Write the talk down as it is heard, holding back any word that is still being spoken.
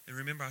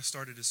remember I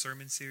started a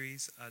sermon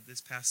series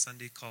this past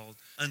Sunday called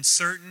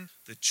Uncertain,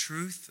 the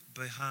Truth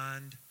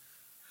Behind.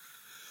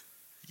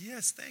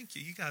 Yes, thank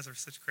you. You guys are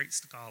such great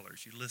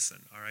scholars. You listen,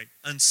 all right?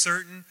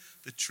 Uncertain,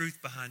 the truth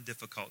behind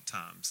difficult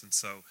times. And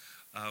so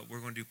we're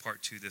going to do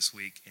part 2 this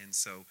week. And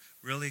so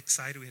really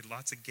excited. We had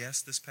lots of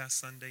guests this past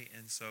Sunday.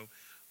 And so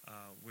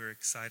we're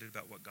excited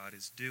about what God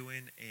is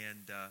doing.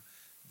 And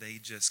they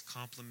just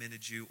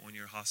complimented you on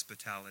your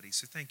hospitality.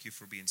 So thank you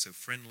for being so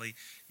friendly,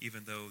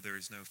 even though there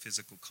is no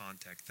physical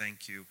contact.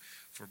 Thank you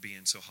for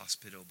being so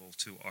hospitable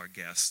to our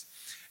guests.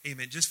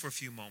 Amen. Just for a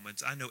few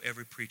moments. I know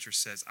every preacher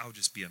says, I'll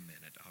just be a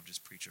minute. I'll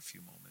just preach a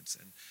few moments.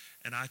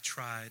 And I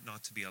try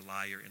not to be a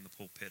liar in the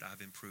pulpit.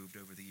 I've improved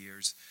over the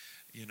years.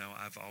 You know,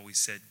 I've always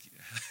said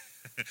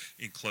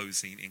in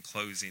closing.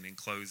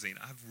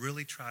 I've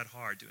really tried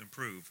hard to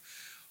improve.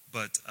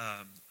 But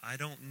I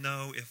don't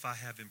know if I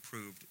have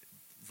improved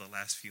the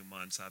last few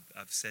months.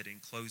 I've said in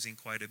closing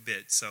quite a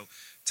bit. So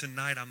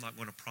tonight I'm not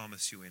going to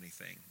promise you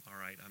anything. All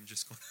right. I'm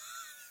just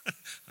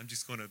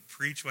going to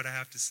preach what I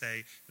have to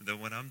say. And then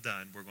when I'm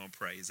done, we're going to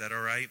pray. Is that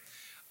all right?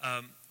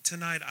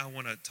 Tonight I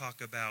want to talk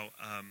about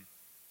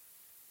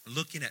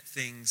looking at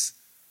things.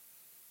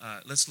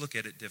 Let's look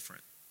at it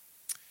different.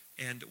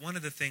 And one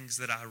of the things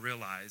that I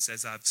realize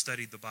as I've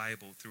studied the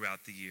Bible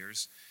throughout the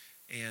years,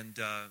 and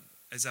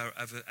as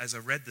I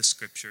read the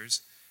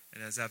scriptures,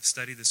 and as I've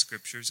studied the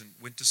scriptures and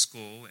went to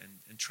school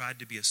and tried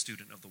to be a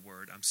student of the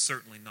word, I'm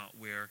certainly not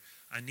where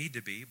I need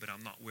to be, but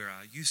I'm not where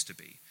I used to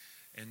be.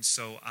 And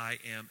so I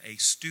am a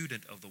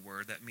student of the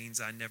word. That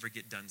means I never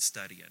get done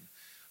studying.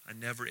 I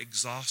never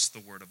exhaust the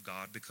word of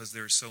God because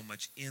there is so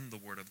much in the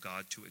word of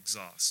God to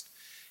exhaust.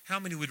 How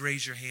many would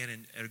raise your hand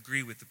and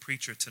agree with the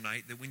preacher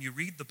tonight that when you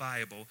read the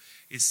Bible,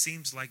 it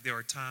seems like there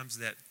are times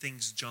that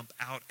things jump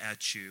out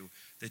at you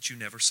that you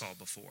never saw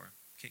before?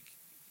 Okay.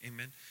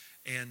 Amen.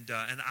 And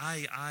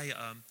I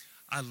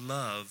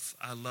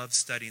love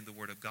studying the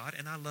Word of God,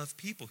 and I love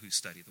people who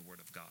study the Word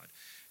of God.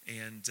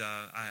 And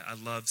I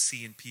love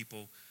seeing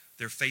people,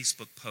 their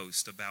Facebook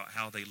post about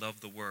how they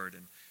love the Word.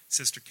 And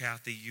Sister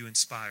Kathy, you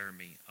inspire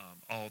me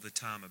all the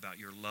time about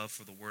your love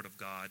for the Word of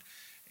God.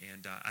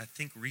 And I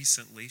think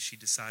recently she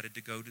decided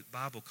to go to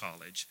Bible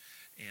college.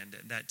 And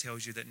that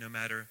tells you that no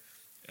matter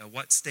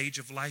what stage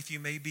of life you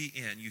may be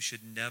in, you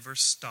should never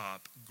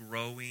stop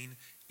growing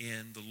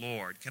in the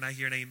Lord. Can I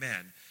hear an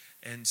amen?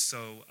 And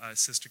so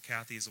Sister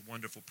Kathy is a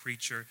wonderful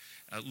preacher.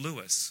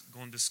 Lewis,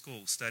 going to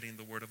school, studying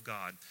the Word of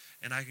God.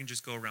 And I can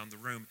just go around the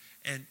room.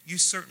 And you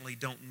certainly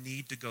don't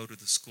need to go to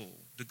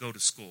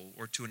school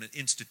or to an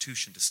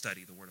institution to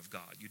study the Word of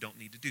God. You don't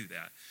need to do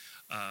that.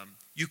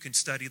 You can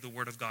study the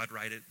Word of God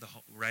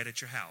right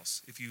at your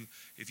house. If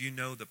you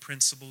know the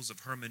principles of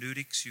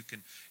hermeneutics, you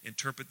can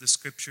interpret the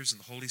Scriptures, and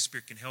the Holy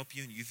Spirit can help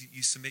you, and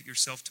you submit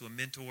yourself to a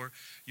mentor,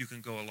 you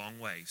can go a long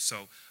way.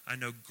 So I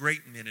know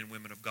great men and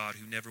women of God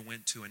who never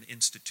went to an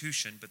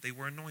institution, but they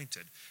were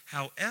anointed.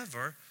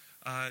 However,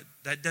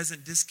 that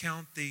doesn't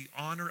discount the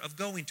honor of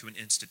going to an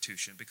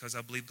institution, because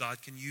I believe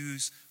God can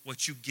use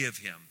what you give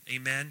Him.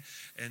 Amen?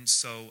 And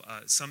so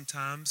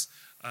sometimes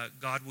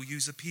God will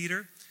use a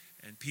Peter.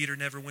 And Peter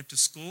never went to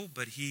school,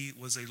 but he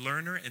was a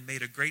learner and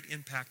made a great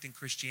impact in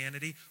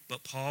Christianity.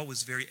 But Paul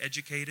was very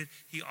educated.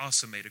 He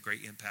also made a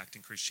great impact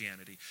in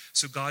Christianity.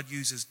 So God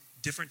uses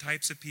different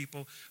types of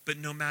people. But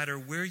no matter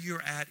where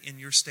you're at in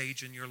your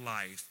stage in your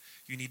life,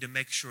 you need to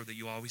make sure that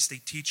you always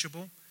stay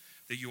teachable,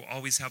 that you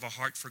always have a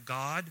heart for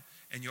God,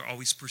 and you're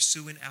always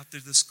pursuing after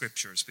the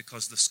Scriptures,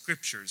 because the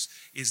Scriptures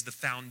is the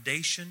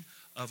foundation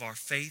of our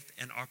faith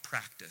and our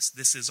practice.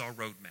 This is our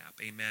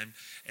roadmap. Amen.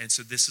 And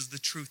so this is the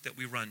truth that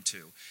we run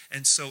to.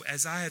 And so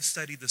as I have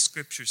studied the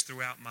Scriptures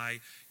throughout my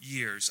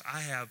years,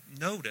 I have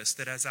noticed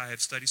that as I have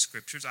studied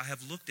Scriptures, I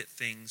have looked at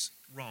things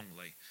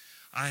wrongly.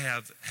 I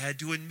have had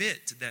to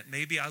admit that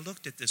maybe I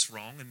looked at this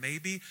wrong, and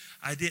maybe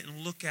I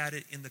didn't look at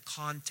it in the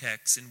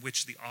context in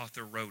which the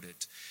author wrote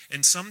it.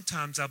 And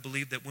sometimes I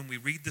believe that when we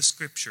read the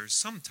Scriptures,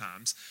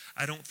 sometimes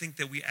I don't think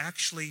that we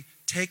actually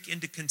take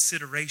into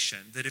consideration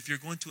that if you're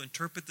going to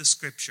interpret the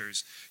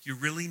Scriptures, you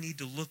really need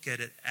to look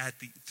at it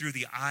through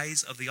the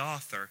eyes of the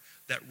author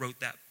that wrote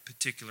that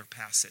particular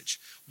passage.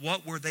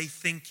 What were they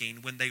thinking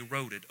when they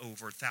wrote it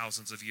over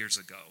thousands of years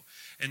ago?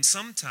 And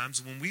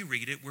sometimes when we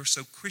read it, we're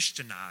so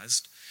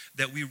Christianized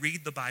that we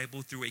read the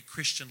Bible through a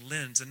Christian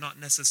lens and not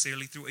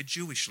necessarily through a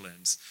Jewish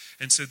lens.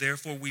 And so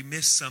therefore we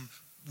miss some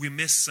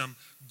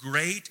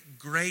great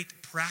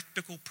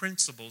practical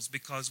principles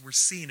because we're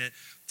seeing it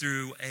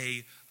through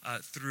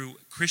through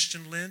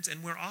Christian lens,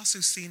 and we're also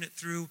seeing it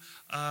through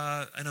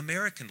an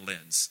American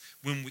lens.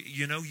 When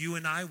you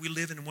and I, we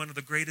live in one of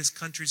the greatest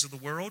countries of the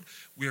world.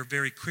 We are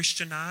very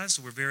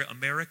Christianized. We're very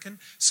American.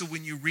 So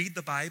when you read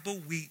the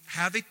Bible, we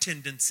have a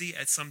tendency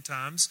at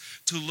sometimes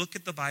to look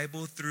at the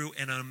Bible through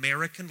an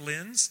American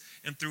lens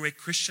and through a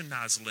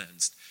Christianized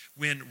lens.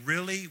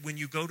 When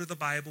you go to the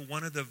Bible,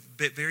 one of the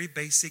very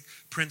basic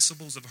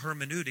principles of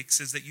hermeneutics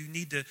is that you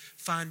need to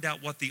find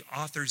out what the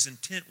author's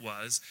intent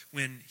was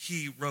when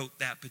he wrote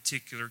that that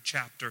particular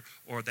chapter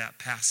or that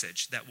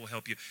passage. That will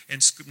help you.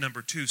 And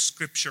number 2,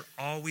 Scripture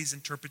always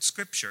interprets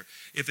Scripture.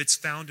 If it's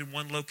found in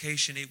one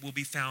location, it will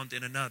be found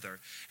in another.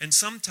 And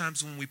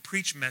sometimes when we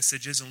preach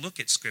messages and look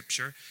at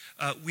Scripture,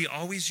 we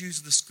always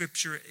use the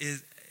Scripture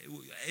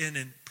in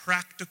a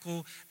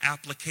practical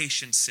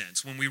application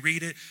sense. When we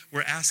read it,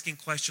 we're asking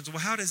questions. Well,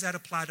 how does that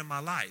apply to my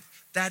life?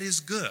 That is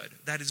good.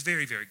 That is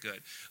very, very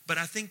good. But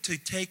I think to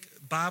take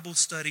Bible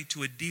study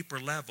to a deeper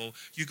level,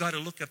 you got to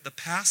look at the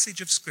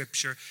passage of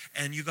Scripture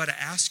and you got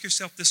to ask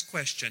yourself this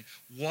question: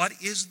 what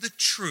is the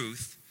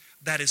truth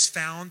that is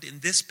found in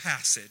this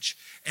passage,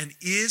 and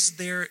is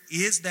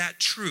that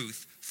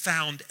truth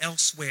found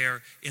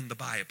elsewhere in the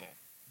Bible?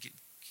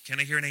 Can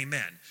I hear an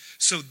amen?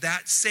 So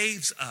that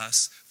saves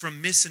us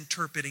from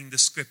misinterpreting the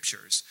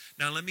Scriptures.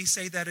 Now let me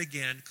say that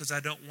again, because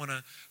I don't want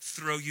to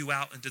throw you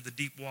out into the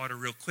deep water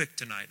real quick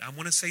tonight. I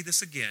want to say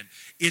this again.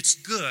 It's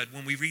good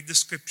when we read the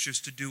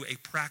Scriptures to do a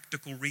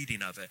practical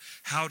reading of it.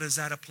 How does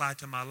that apply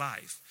to my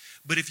life?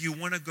 But if you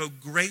want to go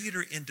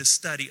greater into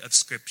study of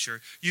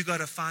Scripture, you got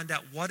to find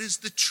out what is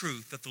the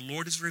truth that the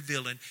Lord is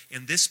revealing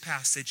in this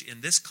passage,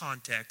 in this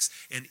context,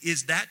 and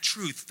is that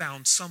truth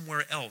found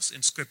somewhere else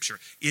in Scripture?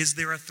 Is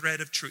there a thread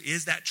of truth?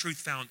 Is that truth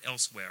found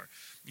elsewhere?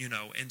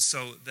 And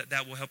so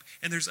that will help.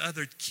 And there's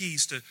other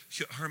keys to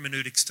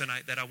hermeneutics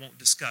tonight that I won't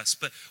discuss.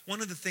 But one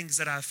of the things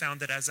that I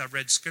found that as I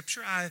read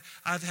Scripture,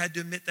 I've had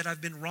to admit that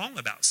I've been wrong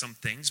about some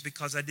things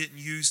because I didn't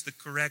use the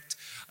correct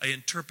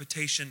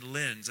interpretation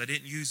lens. I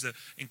didn't use the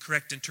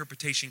incorrect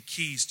interpretation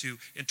keys to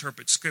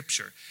interpret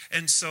Scripture.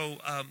 And so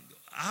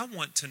I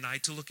want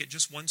tonight to look at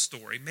just one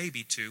story,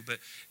 maybe two, but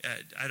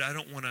I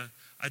don't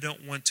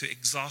want to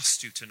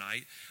exhaust you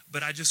tonight,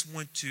 but I just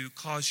want to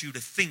cause you to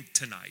think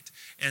tonight.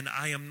 And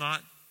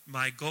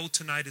my goal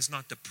tonight is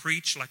not to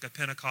preach like a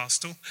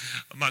Pentecostal.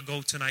 My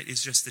goal tonight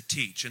is just to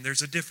teach. And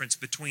there's a difference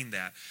between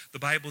that. The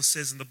Bible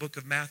says in the book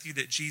of Matthew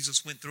that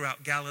Jesus went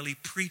throughout Galilee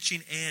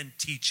preaching and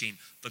teaching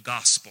the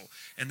gospel.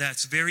 And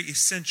that's very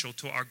essential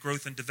to our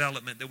growth and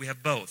development, that we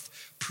have both.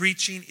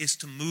 Preaching is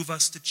to move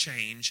us to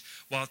change,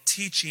 while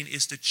teaching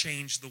is to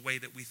change the way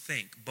that we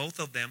think. Both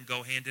of them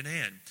go hand in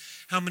hand.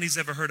 How many's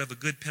ever heard of a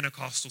good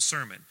Pentecostal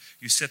sermon?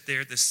 You sit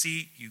there at the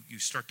seat, you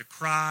start to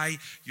cry,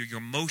 your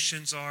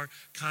emotions are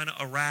kind of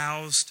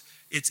aroused.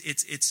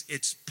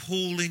 It's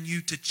pulling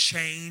you to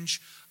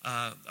change.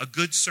 A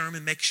good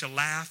sermon makes you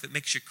laugh, it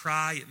makes you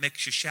cry, it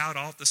makes you shout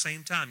all at the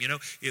same time.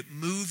 It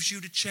moves you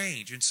to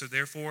change. And so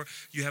therefore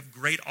you have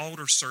great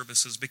altar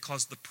services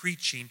because the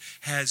preaching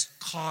has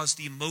caused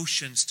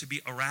emotions to be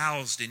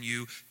aroused in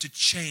you to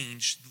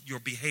change your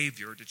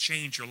behavior, to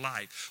change your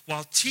life.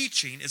 While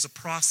teaching is a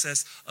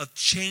process of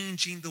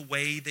changing the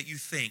way that you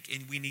think,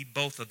 and we need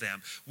both of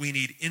them. We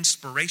need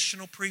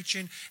inspirational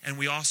preaching, and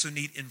we also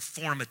need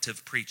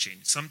informative preaching.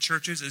 Some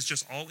churches is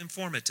just all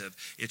informative.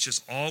 It's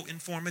just all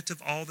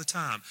informative all the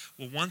time.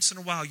 Well, once in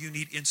a while you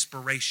need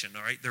inspiration,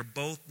 all right? They're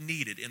both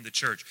needed in the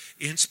church.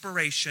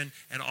 Inspiration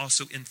and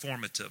also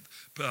informative.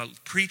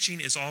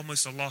 Preaching is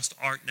almost a lost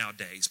art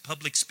nowadays.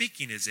 Public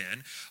speaking is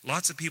in.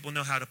 Lots of people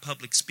know how to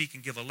public speak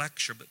and give a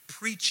lecture, but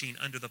preaching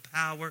under the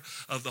power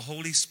of the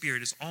Holy Spirit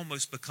has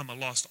almost become a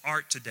lost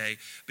art today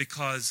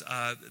because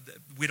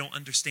we don't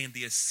understand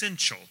the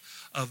essential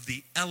of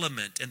the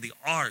element and the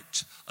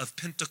art of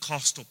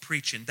Pentecostal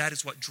preaching. That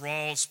is what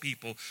draws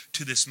people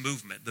to this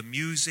movement. The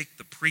music,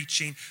 the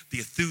preaching, the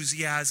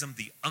enthusiasm,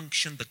 the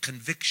unction, the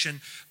conviction,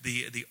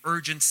 the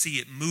urgency.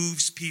 It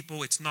moves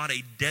people. It's not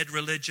a dead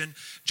religion.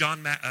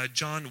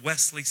 John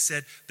Wesley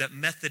said that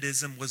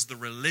Methodism was the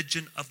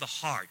religion of the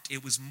heart.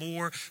 It was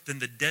more than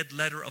the dead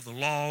letter of the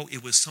law.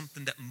 It was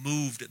something that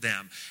moved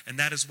them. And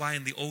that is why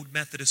in the old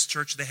Methodist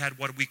church they had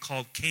what we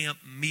called camp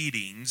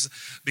meetings,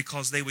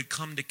 because they would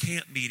come to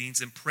camp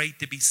meetings and pray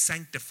to be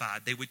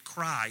sanctified. They would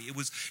cry. It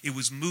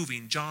was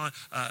moving.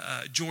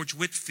 George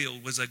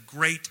Whitefield was a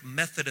great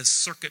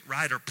Methodist circuit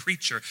rider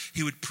preacher.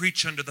 He would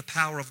preach under the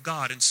power of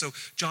God. And so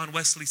John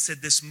Wesley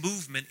said this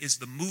movement is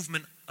the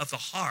movement of the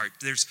heart.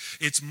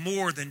 It's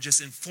more than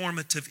just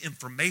informative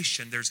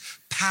information. There's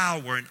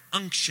power and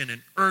unction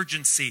and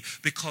urgency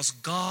because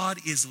God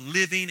is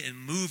living and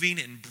moving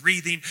and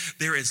breathing.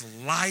 There is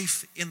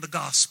life in the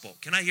gospel.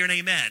 Can I hear an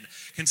amen?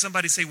 Can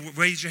somebody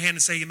raise your hand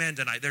and say amen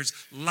tonight? There's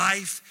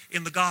life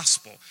in the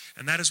gospel.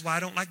 And that is why I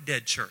don't like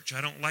dead church.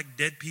 I don't like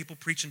dead people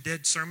preaching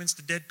dead sermons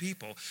to dead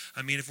people.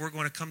 I mean, if we're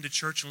going to come to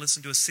church and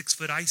listen to a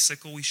 6-foot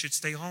icicle, we should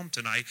stay home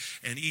tonight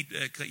and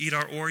eat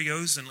our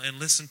Oreos and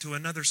listen to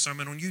another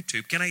sermon on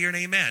YouTube. Can I hear an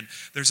amen?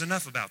 There's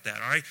enough about that,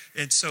 all right?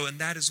 And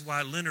that is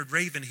why Leonard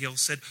Ravenhill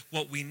said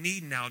what we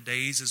need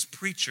nowadays is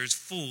preachers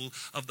full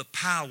of the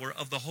power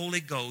of the Holy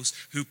Ghost,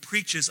 who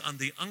preaches on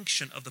the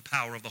unction of the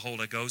power of the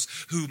Holy Ghost,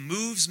 who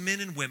moves men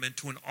and women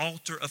to an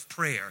altar of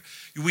prayer.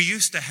 We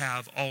used to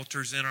have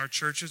altars in our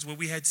churches where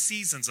we had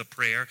seasons of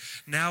prayer.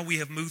 Now we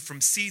have moved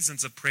from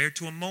seasons of prayer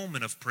to a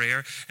moment of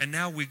prayer, and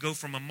now we go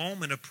from a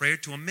moment of prayer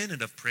to a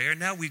minute of prayer.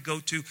 Now we go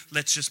to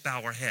let's just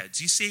bow our heads.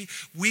 You see,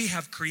 we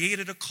have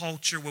created a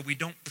culture where we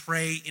don't don't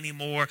pray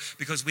anymore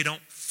because we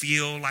don't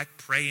feel like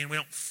praying. We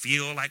don't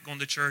feel like going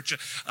to church.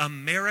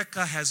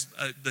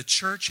 The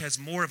church has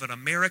more of an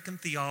American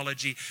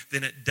theology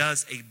than it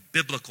does a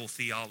biblical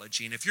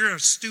theology. And if you're a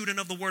student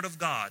of the Word of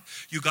God,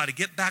 you got to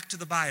get back to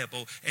the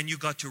Bible and you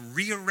got to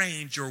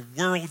rearrange your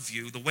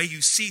worldview, the way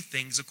you see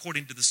things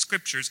according to the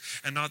Scriptures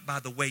and not by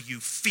the way you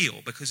feel.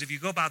 Because if you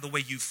go by the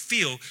way you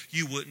feel,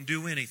 you wouldn't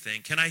do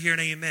anything. Can I hear an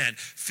amen?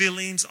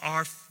 Feelings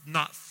are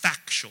not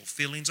factual.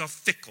 Feelings are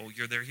fickle.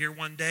 They're here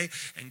one day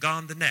and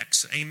gone the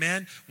next.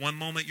 Amen. One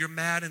moment you're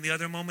mad and the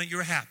other moment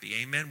you're happy.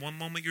 Amen. One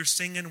moment you're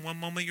singing and one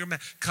moment you're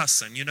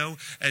cussing.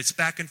 It's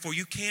back and forth.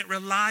 You can't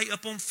rely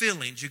upon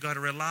feelings. You got to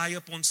rely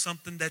upon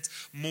something that's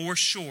more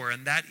sure,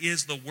 and that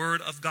is the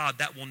Word of God.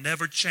 That will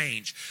never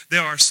change.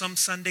 There are some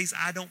Sundays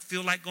I don't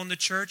feel like going to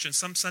church, and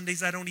some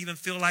Sundays I don't even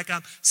feel like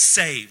I'm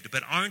saved.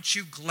 But aren't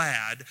you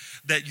glad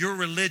that your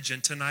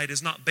religion tonight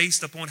is not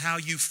based upon how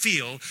you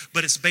feel,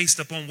 but it's based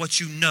upon what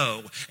you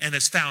know, and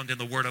it's found in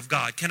the Word of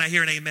God. Can I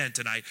hear an amen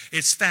tonight?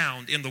 It's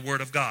found in the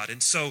Word of God.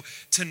 And so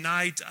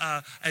tonight,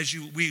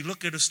 we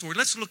look at a story,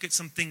 let's look at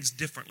some things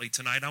differently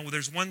tonight. Now,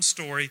 there's one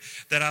story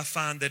that I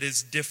find that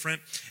is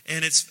different,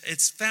 and it's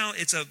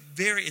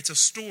a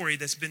story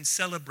that's been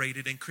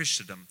celebrated in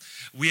Christendom.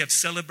 We have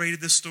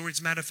celebrated this story. As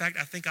a matter of fact,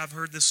 I think I've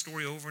heard this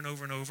story over and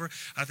over and over.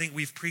 I think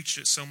we've preached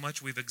it so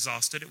much we've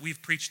exhausted it.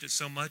 We've preached it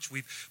so much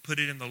we've put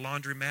it in the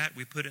laundromat,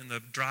 we put it in the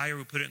dryer,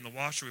 we put it in the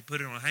washer, we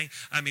put it on a hang.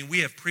 I mean, we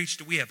have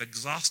preached it. We have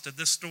exhausted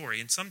this story.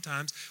 And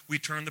sometimes we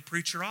turn the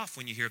preacher off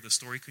when you hear the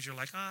story because you're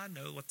like, I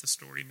know what the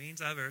story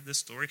means. I've heard this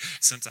story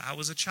since I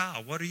was a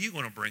child. What are you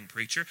going to bring,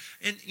 preacher?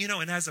 And,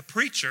 and as a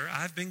preacher,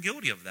 I've been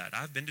guilty of that.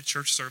 I've been to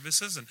church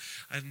services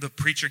and the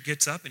preacher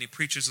gets up and he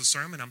preaches a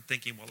sermon. I'm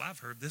thinking, well, I've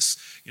heard this.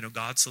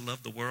 God so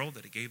loved the world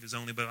that he gave his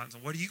only begotten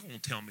Son. What are you going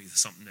to tell me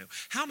something new?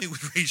 How many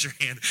would raise your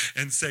hand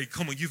and say,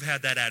 come on, you've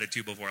had that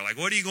attitude before. Like,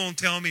 what are you going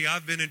to tell me?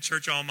 I've been in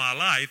church all my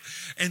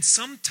life. And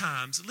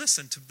sometimes,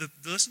 listen to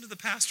the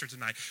pastor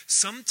tonight.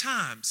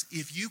 Sometimes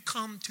if you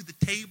come to the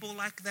table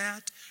like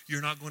that,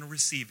 you're not going to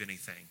receive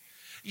anything.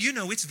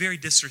 It's very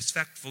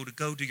disrespectful to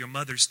go to your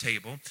mother's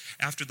table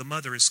after the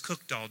mother has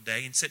cooked all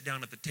day and sit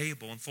down at the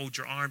table and fold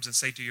your arms and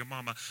say to your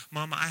mama,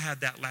 Mama, I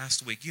had that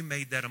last week. You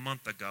made that a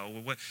month ago.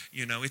 Or what?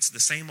 It's the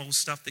same old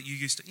stuff that you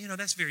used to.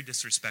 That's very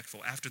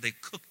disrespectful after they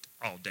cooked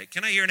all day.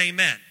 Can I hear an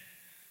amen?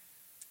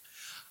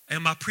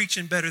 Am I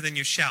preaching better than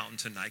you're shouting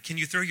tonight? Can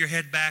you throw your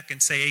head back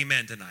and say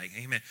amen tonight?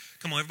 Amen.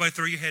 Come on, everybody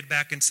throw your head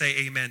back and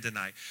say amen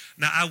tonight.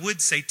 Now, I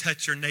would say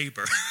touch your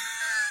neighbor.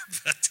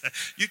 But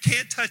you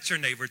can't touch your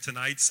neighbor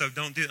tonight, so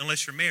don't do it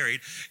unless you're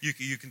married. You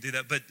can do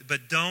that, but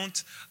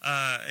don't.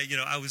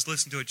 I was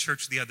listening to a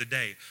church the other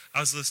day. And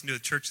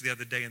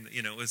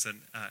it was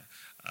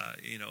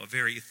a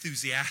very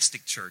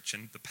enthusiastic church,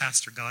 and the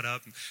pastor got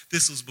up, and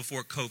this was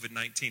before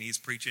COVID-19. He's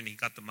preaching, he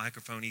got the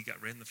microphone, he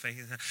got red in the face.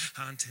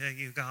 I tell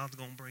you, God's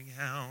going to bring you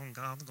out, and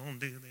God's going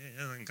to do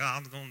this, and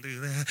God's going to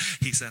do that.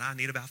 He said, I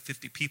need about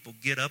 50 people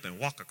get up and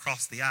walk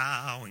across the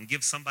aisle and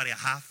give somebody a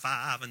high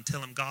five and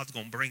tell them God's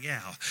going to bring you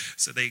out.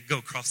 So they go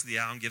across the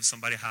aisle and give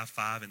somebody a high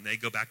five, and they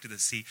go back to the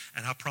seat,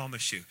 and I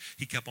promise you,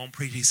 he kept on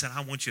preaching. He said,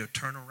 I want you to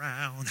turn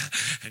around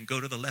and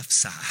go to the left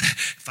side,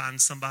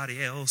 find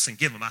somebody else and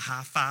give them a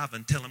high five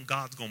and tell them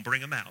God's going to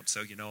bring them out.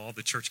 So, all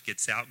the church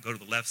gets out, go to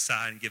the left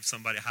side and give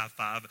somebody a high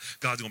five.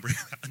 God's going to bring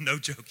them out. No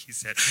joke, he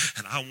said.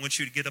 And I want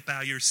you to get up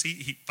out of your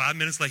seat. 5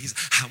 minutes later, he said,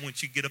 I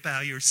want you to get up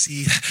out of your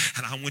seat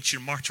and I want you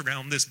to march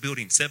around this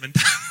building 7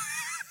 times.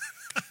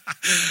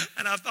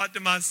 And I thought to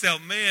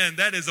myself, man,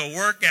 that is a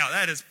workout.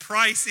 That is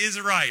Price is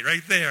Right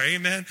there.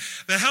 Amen.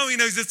 But how many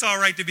knows it's all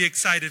right to be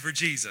excited for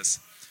Jesus?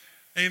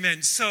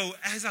 Amen. So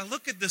as I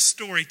look at this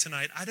story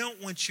tonight, I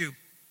don't want you,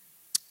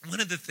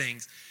 one of the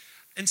things,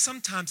 and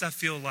sometimes I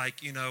feel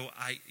like, and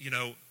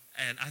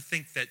I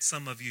think that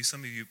some of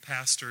you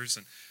pastors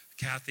and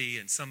Kathy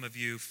and some of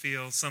you,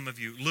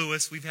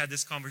 Lewis, we've had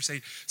this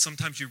conversation.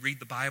 Sometimes you read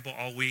the Bible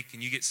all week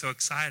and you get so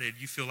excited,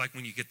 you feel like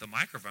when you get the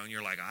microphone,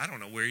 you're like, I don't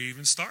know where you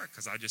even start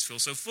because I just feel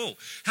so full.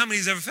 How many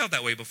has ever felt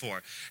that way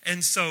before?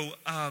 And so,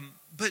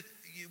 but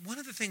one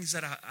of the things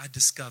that I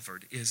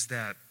discovered is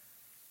that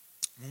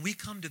when we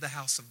come to the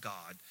house of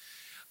God,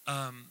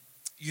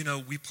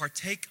 we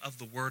partake of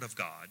the Word of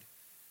God.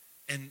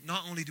 And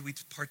not only do we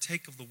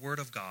partake of the Word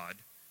of God,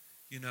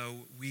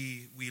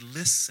 we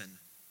listen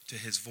to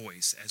His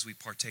voice as we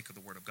partake of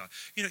the Word of God.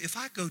 If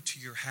I go to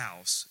your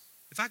house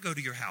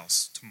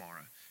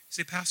tomorrow, you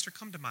say, Pastor,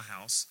 come to my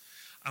house.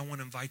 I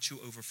want to invite you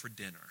over for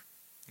dinner.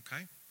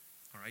 Okay?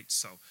 All right.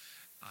 So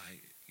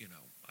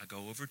I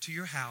go over to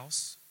your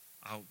house.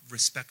 I'll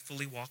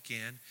respectfully walk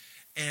in,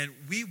 and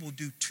we will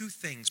do two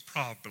things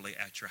probably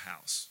at your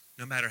house.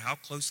 No matter how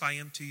close I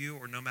am to you,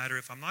 or no matter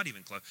if I'm not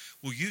even close,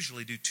 we'll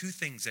usually do two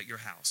things at your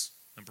house.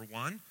 Number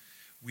one,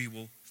 we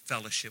will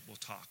fellowship, we'll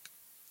talk.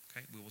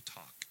 Okay, we will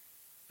talk.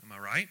 Am I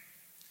right?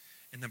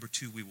 And number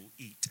two, we will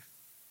eat.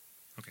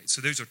 Okay,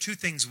 so those are two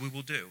things we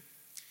will do.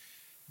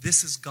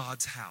 This is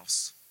God's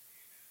house.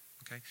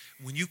 Okay,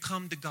 when you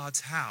come to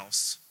God's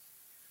house,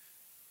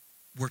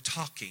 we're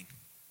talking.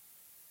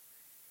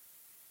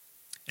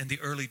 And the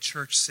early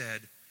church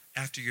said,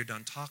 after you're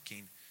done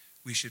talking,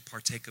 we should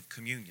partake of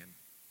communion,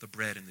 the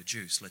bread and the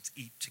juice. Let's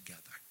eat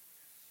together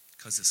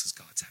because this is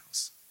God's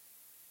house.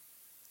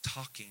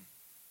 Talking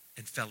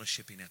and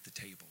fellowshipping at the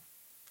table.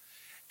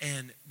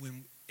 And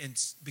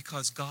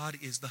because God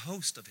is the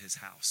host of his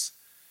house.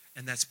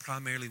 And that's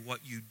primarily what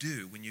you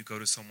do when you go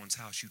to someone's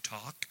house. You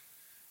talk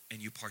and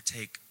you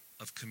partake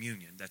of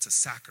communion. That's a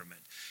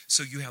sacrament.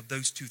 So you have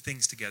those two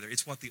things together.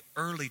 It's what the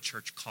early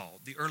church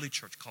called. The early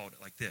church called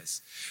it like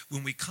this.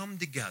 When we come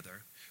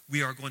together,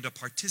 we are going to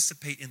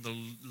participate in the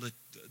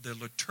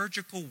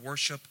liturgical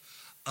worship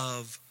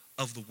of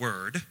the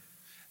word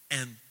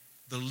and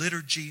the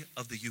liturgy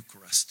of the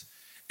Eucharist.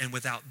 And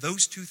without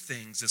those two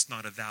things, it's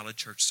not a valid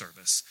church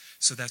service.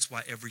 So that's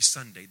why every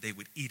Sunday they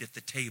would eat at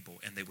the table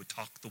and they would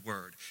talk the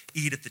word.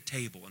 Eat at the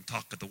table and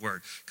talk at the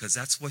word. Because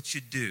that's what you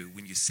do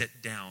when you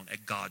sit down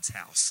at God's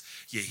house.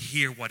 You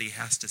hear what he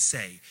has to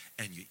say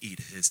and you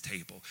eat at his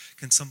table.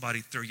 Can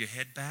somebody throw your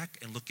head back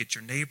and look at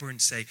your neighbor and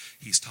say,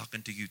 he's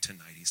talking to you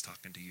tonight. He's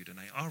talking to you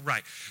tonight. All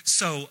right.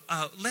 So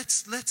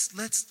let's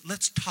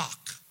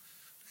talk.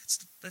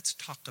 Let's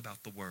talk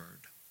about the word.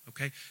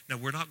 Okay, now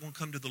we're not going to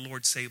come to the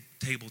Lord's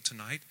table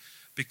tonight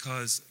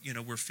because,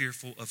 we're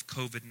fearful of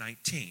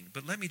COVID-19.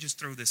 But let me just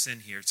throw this in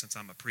here since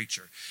I'm a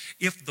preacher.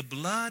 If the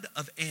blood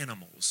of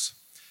animals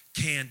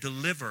can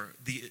deliver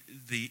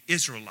the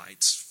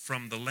Israelites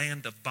from the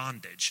land of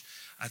bondage,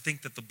 I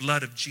think that the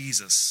blood of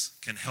Jesus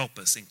can help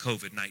us in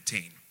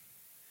COVID-19.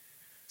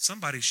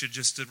 Somebody should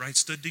just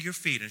stood to your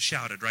feet and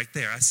shouted right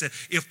there. I said,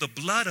 if the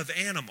blood of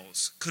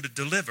animals could have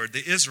delivered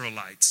the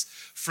Israelites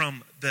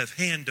from the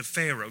hand of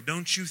Pharaoh,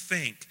 don't you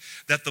think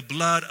that the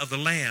blood of the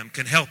Lamb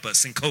can help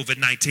us in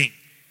COVID-19?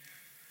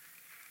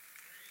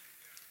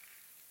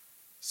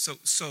 So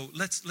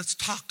let's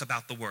talk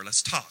about the word.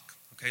 Let's talk.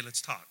 Okay,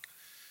 let's talk.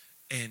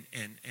 And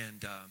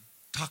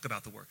talk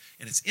about the word.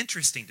 And it's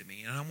interesting to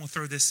me, and I'm going to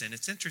throw this in.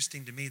 It's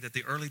interesting to me that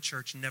the early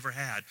church never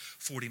had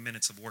 40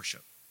 minutes of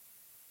worship.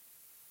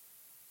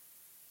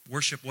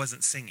 Worship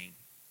wasn't singing.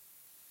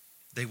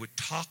 They would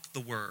talk the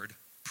word,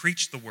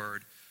 preach the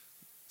word,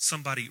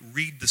 somebody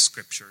read the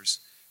scriptures.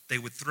 They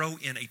would throw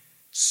in a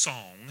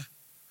song.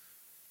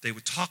 They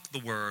would talk the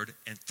word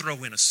and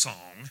throw in a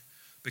song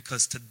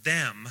because to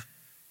them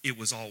it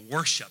was all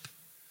worship.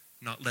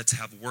 Not let's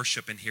have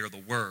worship and hear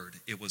the word.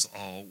 It was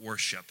all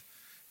worship.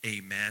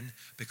 Amen.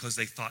 Because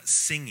they thought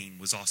singing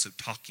was also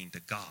talking to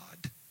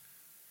God.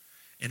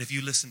 And if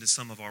you listen to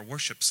some of our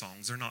worship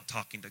songs, they're not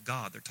talking to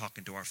God. They're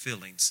talking to our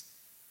feelings.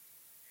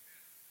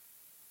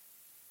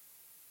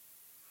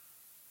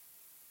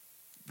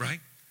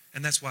 Right?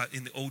 And that's why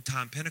in the old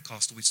time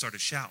Pentecostal we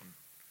started shouting.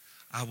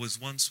 I was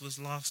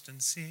lost in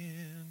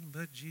sin,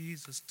 but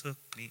Jesus took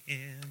me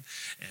in.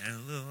 And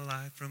a little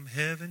light from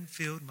heaven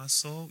filled my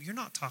soul. You're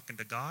not talking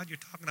to God. You're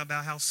talking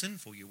about how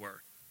sinful you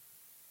were.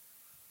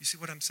 You see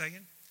what I'm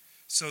saying?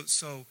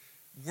 So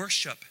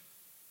worship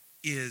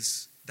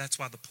that's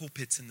why the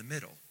pulpit's in the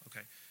middle.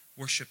 Okay?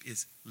 Worship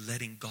is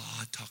letting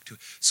God talk to you.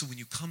 So when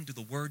you come to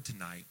the word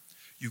tonight,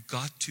 you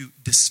got to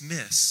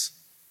dismiss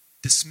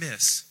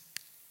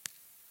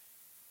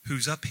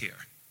who's up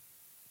here.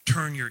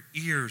 Turn your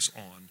ears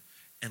on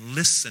and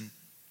listen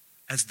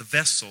as the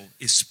vessel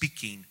is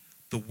speaking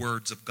the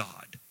words of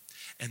God.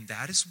 And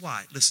that is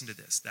why, listen to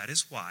this, that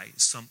is why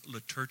some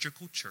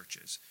liturgical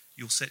churches,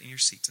 you'll sit in your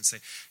seats and say,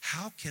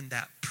 how can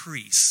that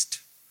priest,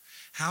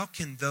 how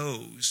can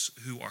those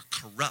who are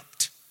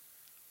corrupt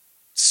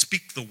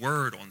speak the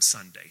word on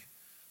Sunday?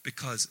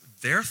 Because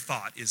their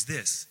thought is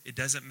this, it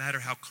doesn't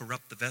matter how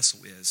corrupt the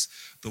vessel is,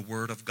 the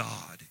word of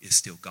God is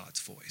still God's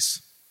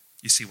voice.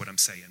 You see what I'm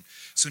saying?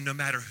 So no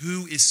matter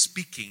who is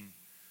speaking,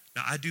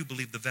 now I do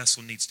believe the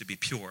vessel needs to be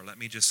pure. Let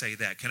me just say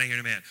that. Can I hear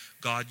a man?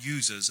 God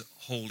uses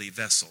holy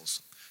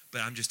vessels.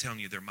 But I'm just telling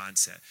you their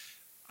mindset.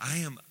 I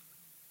am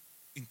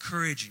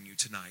encouraging you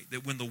tonight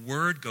that when the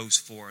word goes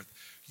forth,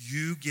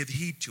 you give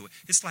heed to it.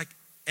 It's like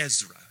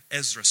Ezra.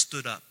 Ezra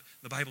stood up.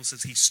 The Bible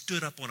says he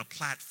stood up on a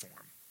platform.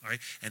 All right,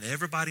 and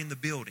everybody in the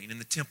building, in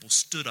the temple,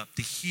 stood up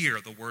to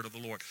hear the word of the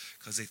Lord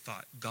because they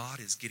thought God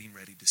is getting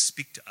ready to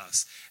speak to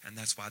us. And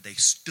that's why they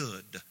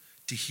stood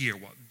to hear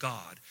what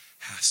God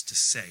has to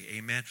say.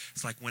 Amen.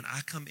 It's like when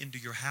I come into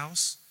your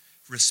house,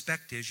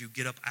 respect is you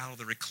get up out of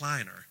the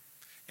recliner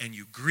and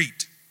you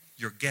greet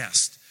your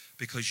guest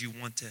because you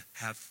want to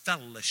have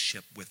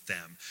fellowship with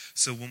them.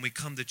 So when we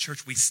come to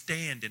church, we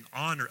stand in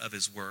honor of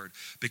his word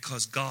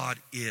because God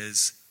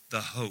is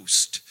the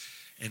host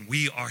and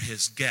we are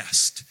his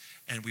guest.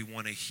 And we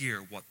want to hear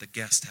what the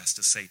guest has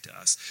to say to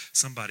us.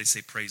 Somebody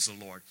say, praise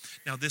the Lord.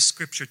 Now, this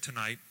scripture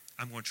tonight,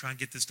 I'm going to try and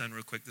get this done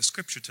real quick. The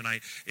scripture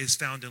tonight is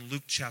found in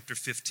Luke chapter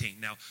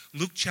 15. Now,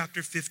 Luke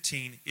chapter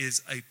 15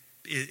 is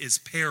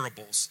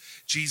parables.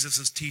 Jesus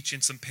is teaching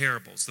some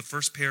parables. The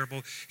first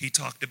parable he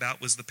talked about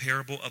was the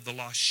parable of the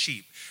lost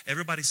sheep.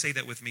 Everybody say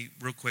that with me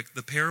real quick.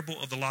 The parable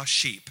of the lost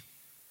sheep.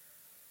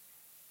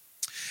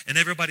 And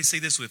everybody say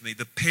this with me.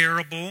 The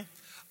parable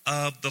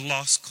of the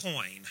lost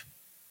coin.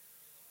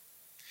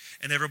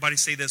 And everybody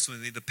say this with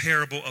me, the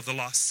parable of the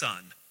lost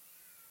son.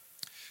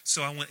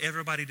 So I want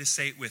everybody to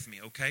say it with me,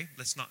 okay?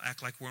 Let's not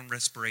act like we're on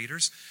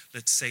respirators.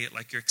 Let's say it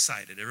like you're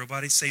excited.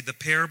 Everybody say the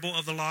parable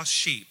of the lost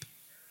sheep.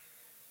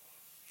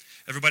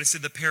 Everybody say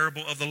the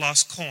parable of the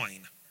lost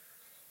coin.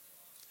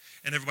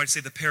 And everybody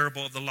say the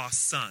parable of the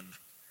lost son.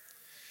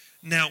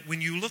 Now, when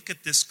you look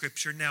at this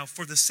scripture, now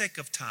for the sake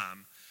of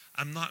time,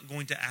 I'm not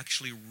going to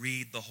actually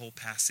read the whole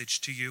passage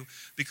to you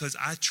because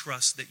I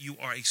trust that you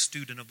are a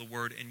student of the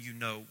word and you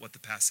know what the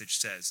passage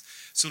says.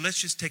 So let's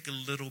just take a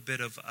little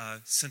bit of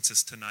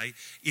census tonight.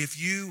 If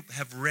you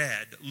have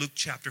read Luke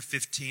chapter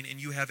 15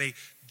 and you have a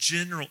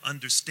general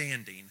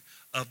understanding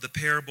of the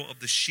parable of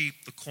the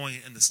sheep, the coin,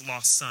 and this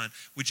lost son,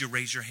 would you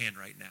raise your hand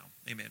right now?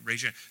 Amen.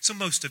 Raise your hand. So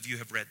most of you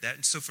have read that.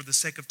 And so for the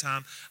sake of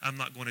time, I'm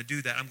not going to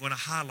do that. I'm going to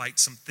highlight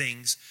some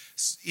things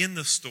in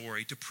the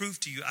story to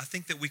prove to you, I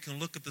think that we can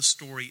look at the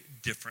story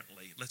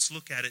differently. Let's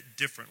look at it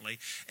differently.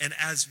 And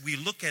as we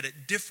look at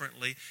it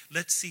differently,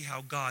 let's see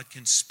how God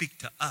can speak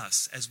to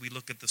us as we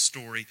look at the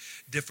story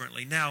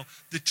differently. Now,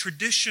 the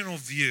traditional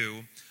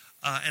view,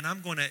 and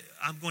I'm going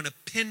to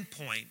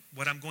pinpoint,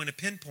 what I'm going to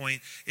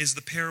pinpoint is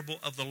the parable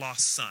of the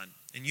lost son.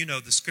 And you know,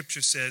 the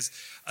scripture says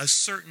a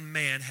certain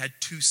man had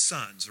two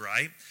sons,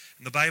 right?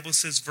 And the Bible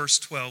says, verse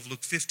 12,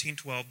 Luke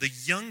 15:12, the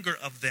younger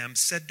of them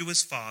said to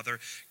his father,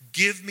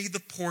 give me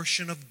the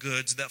portion of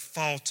goods that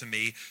fall to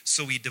me.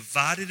 So he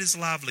divided his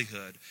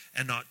livelihood.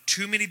 And not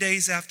too many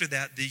days after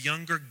that, the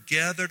younger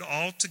gathered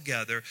all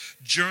together,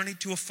 journeyed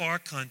to a far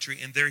country,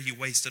 and there he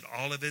wasted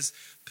all of his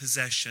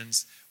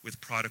possessions with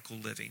prodigal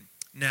living.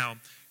 Now,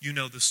 you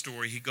know the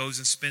story. He goes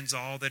and spends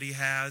all that he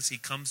has. He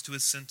comes to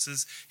his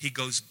senses. He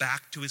goes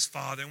back to his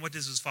father. And what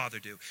does his father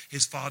do?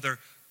 His father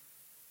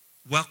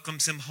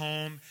welcomes him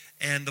home.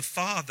 And the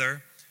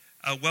father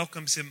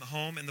welcomes him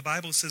home. And the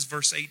Bible says,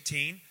 verse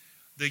 18,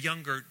 the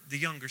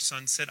younger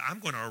son said, I'm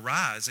going to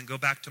arise and go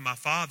back to my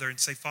father and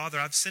say, Father,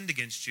 I've sinned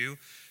against you,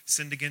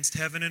 sinned against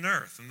heaven and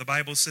earth. And the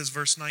Bible says,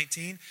 verse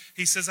 19,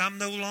 he says, I'm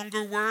no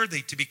longer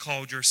worthy to be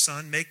called your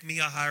son. Make me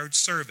a hired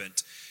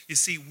servant. You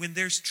see, when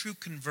there's true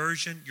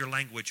conversion, your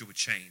language would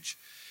change.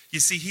 You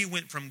see, he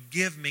went from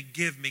give me,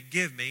 give me,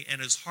 give me, and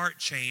his heart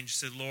changed,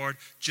 said, Lord,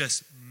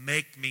 just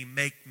make me,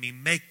 make me,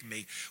 make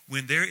me.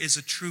 When there is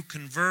a true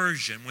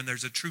conversion, when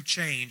there's a true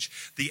change,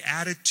 the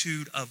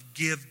attitude of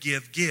give,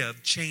 give,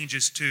 give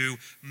changes to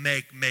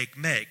make, make,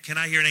 make. Can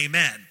I hear an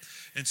amen?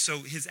 And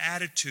so his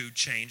attitude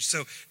changed.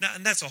 So now,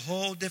 and that's a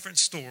whole different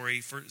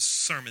story for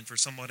sermon for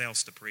someone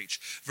else to preach.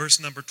 Verse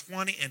number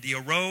 20, and he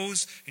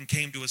arose and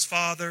came to his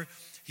father.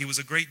 He was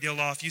a great deal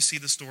off. You see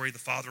the story. The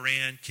father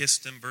ran,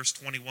 kissed him. Verse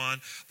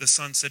 21, the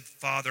son said,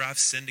 Father, I've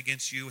sinned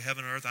against you,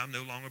 heaven and earth. I'm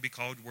no longer be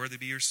called worthy to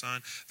be your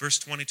son. Verse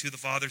 22, the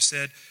father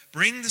said,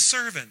 bring the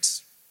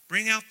servants.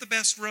 Bring out the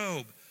best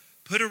robe.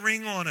 Put a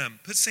ring on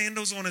him. Put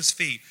sandals on his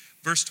feet.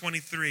 Verse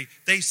 23,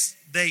 they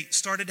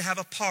started to have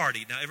a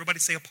party. Now, everybody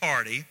say a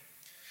party.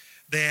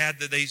 They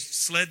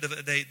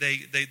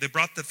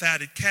brought the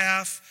fatted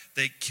calf.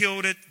 They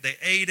killed it. They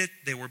ate it.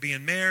 They were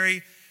being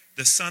merry.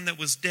 The son that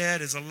was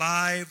dead is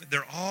alive.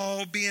 They're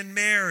all being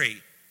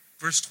merry.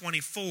 Verse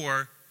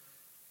 24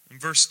 and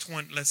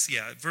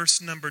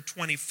verse number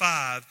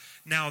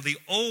 25. Now the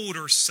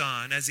older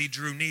son, as he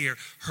drew near,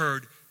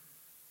 heard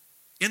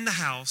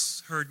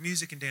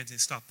music and dancing.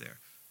 Stop there.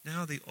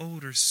 Now the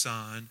older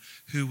son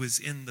who was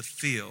in the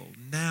field.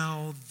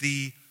 Now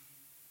the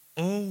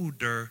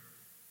older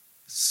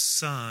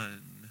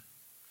son.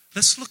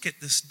 Let's look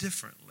at this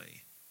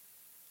differently.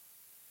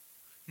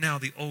 Now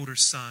the older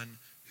son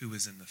who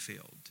was in the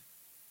field.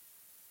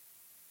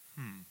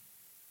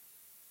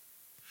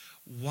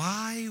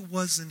 Why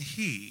wasn't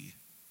he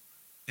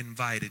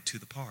invited to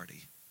the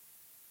party?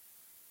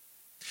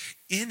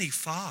 Any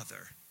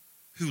father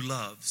who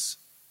loves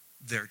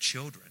their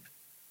children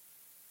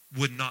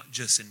would not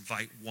just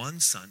invite one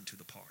son to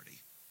the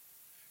party.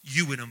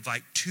 You would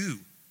invite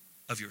two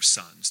of your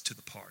sons to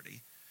the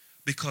party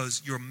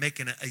because you're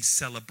making a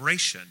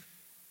celebration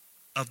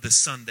of the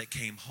son that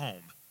came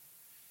home.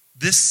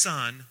 This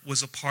son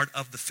was a part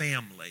of the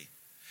family.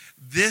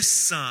 This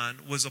son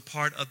was a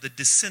part of the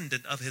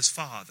descendant of his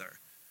father.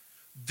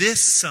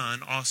 This son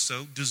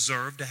also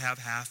deserved to have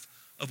half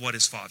of what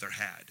his father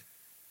had.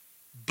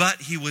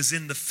 But he was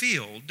in the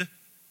field,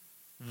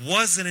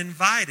 wasn't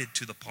invited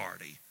to the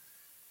party.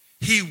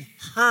 He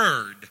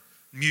heard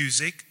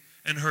music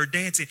and heard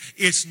dancing.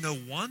 It's no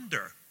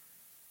wonder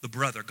the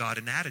brother got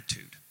an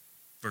attitude.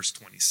 Verse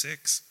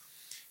 26,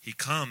 he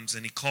comes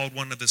and he called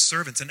one of the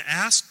servants and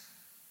asked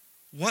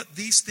what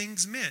these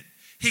things meant.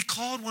 He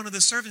called one of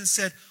the servants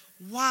and said,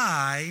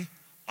 why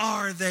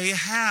are they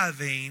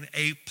having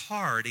a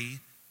party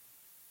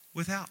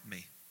without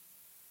me?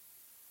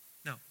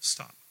 No,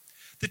 stop.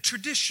 The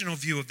traditional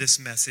view of this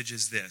message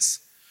is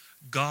this.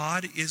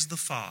 God is the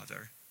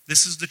Father.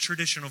 This is the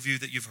traditional view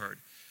that you've heard.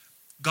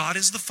 God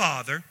is the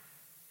Father,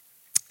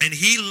 and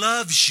he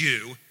loves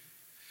you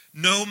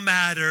no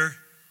matter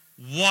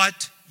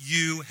what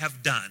you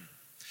have done.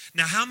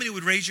 Now, how many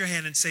would raise your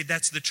hand and say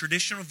that's the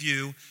traditional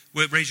view?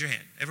 Raise your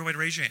hand. Everybody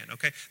raise your hand,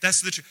 okay?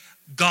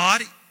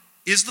 God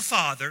is the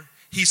Father.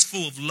 He's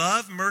full of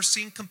love,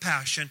 mercy, and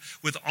compassion,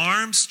 with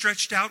arms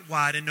stretched out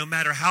wide. And no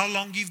matter how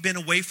long you've been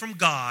away from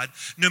God,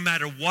 no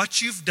matter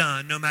what you've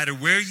done, no matter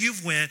where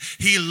you've went,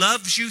 he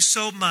loves you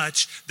so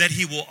much that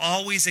he will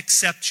always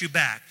accept you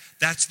back.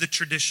 That's the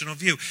traditional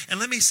view. And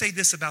let me say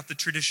this about the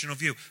traditional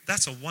view.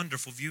 That's a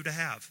wonderful view to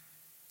have.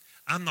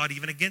 I'm not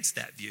even against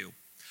that view.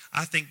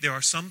 I think there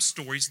are some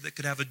stories that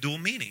could have a dual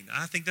meaning.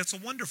 I think that's a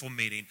wonderful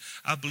meaning.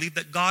 I believe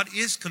that God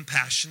is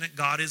compassionate,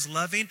 God is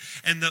loving,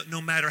 and that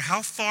no matter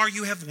how far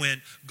you have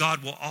went,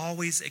 God will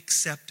always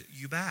accept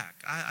you back.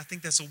 I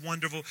think that's a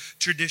wonderful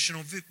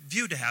traditional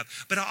view to have.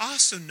 But I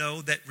also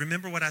know that,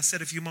 remember what I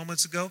said a few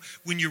moments ago?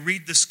 When you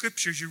read the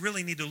scriptures, you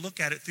really need to look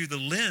at it through the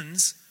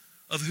lens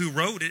of who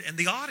wrote it and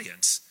the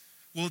audience.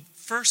 Well,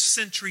 first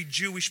century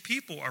Jewish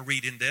people are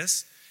reading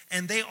this,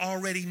 and they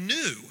already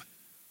knew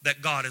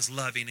that God is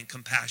loving and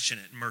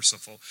compassionate and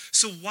merciful.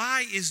 So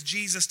why is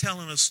Jesus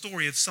telling a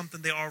story of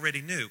something they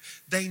already knew?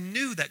 They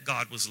knew that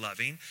God was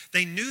loving.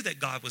 They knew that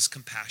God was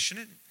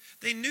compassionate.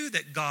 They knew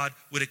that God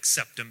would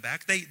accept them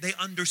back. They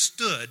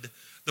understood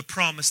the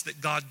promise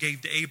that God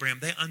gave to Abraham.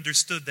 They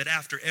understood that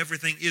after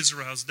everything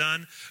Israel's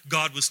done,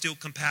 God was still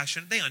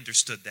compassionate. They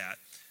understood that.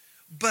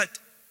 But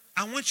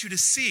I want you to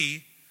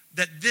see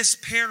that this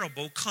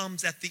parable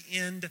comes at the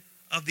end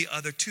of the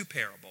other two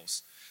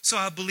parables. So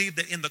I believe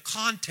that in the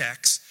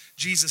context,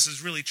 Jesus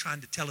is really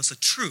trying to tell us a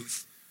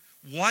truth.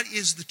 What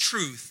is the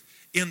truth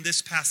in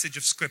this passage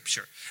of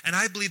Scripture? And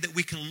I believe that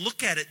we can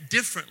look at it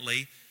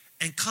differently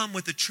and come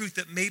with a truth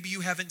that maybe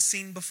you haven't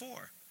seen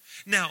before.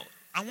 Now,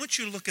 I want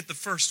you to look at the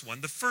first one,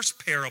 the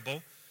first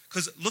parable,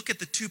 because look at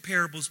the two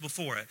parables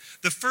before it.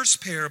 The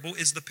first parable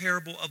is the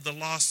parable of the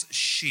lost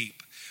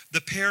sheep.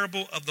 The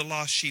parable of the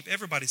lost sheep.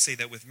 Everybody say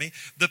that with me.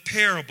 The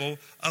parable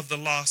of the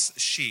lost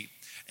sheep.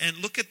 And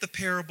look at the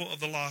parable of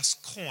the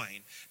lost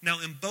coin. Now,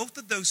 in both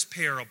of those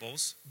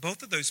parables,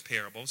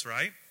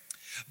 right?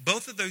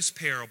 Both of those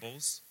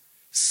parables,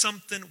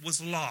 something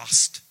was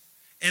lost.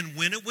 And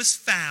when it was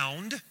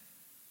found,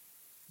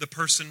 the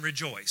person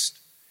rejoiced.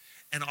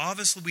 And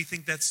obviously, we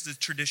think that's the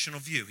traditional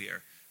view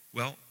here.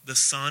 Well, the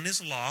son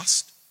is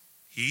lost.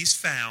 He's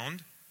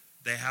found.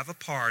 They have a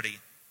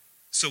party.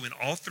 So in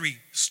all three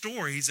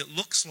stories, it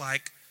looks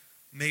like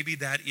maybe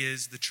that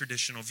is the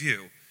traditional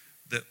view.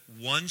 That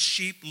one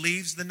sheep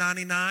leaves the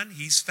 99,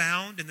 he's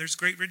found, and there's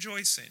great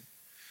rejoicing.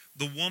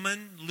 The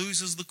woman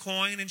loses the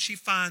coin, and she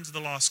finds the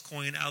lost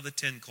coin out of the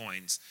 10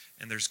 coins,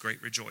 and there's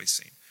great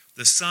rejoicing.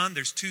 The son,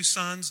 there's two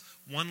sons,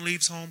 one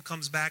leaves home,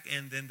 comes back,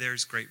 and then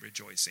there's great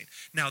rejoicing.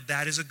 Now,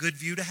 that is a good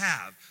view to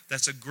have.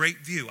 That's a great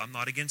view. I'm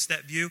not against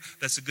that view.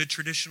 That's a good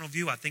traditional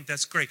view. I think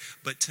that's great.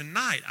 But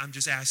tonight, I'm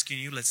just asking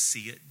you, let's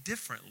see it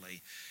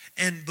differently.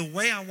 And the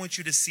way I want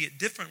you to see it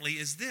differently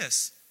is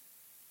this.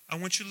 I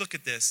want you to look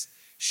at this.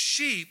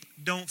 Sheep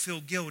don't feel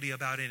guilty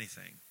about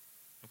anything,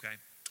 okay?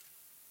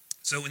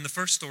 So in the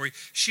first story,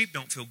 sheep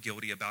don't feel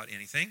guilty about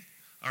anything,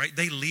 all right?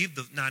 They leave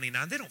the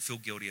 99. They don't feel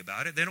guilty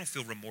about it. They don't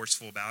feel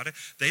remorseful about it.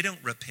 They don't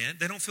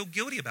repent. They don't feel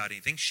guilty about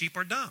anything. Sheep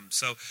are dumb.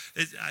 So,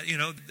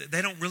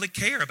 they don't really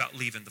care about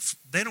leaving the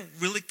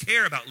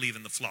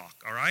flock,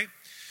 all right?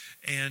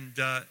 And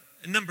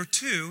number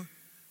two,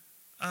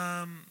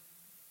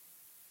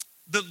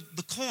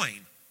 the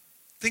coin.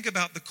 Think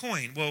about the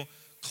coin. Well,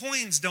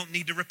 coins don't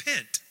need to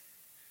repent.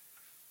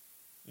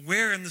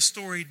 Where in the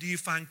story do you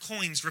find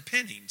coins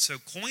repenting? So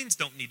coins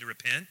don't need to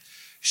repent.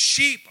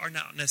 Sheep are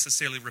not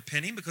necessarily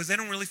repenting because they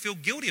don't really feel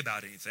guilty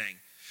about anything.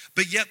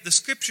 But yet the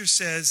scripture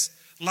says,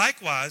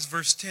 likewise,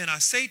 verse 10, I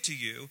say to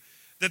you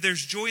that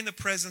there's joy in the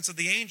presence of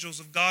the angels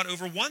of God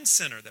over one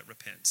sinner that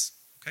repents.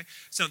 Okay,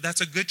 so that's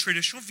a good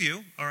traditional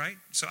view, all right?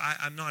 So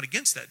I'm not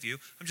against that view.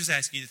 I'm just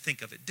asking you to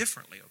think of it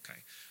differently, okay?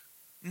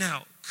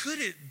 Now, could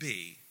it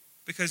be,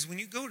 because when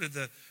you go to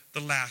the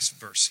last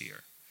verse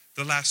here,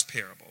 the last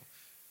parable,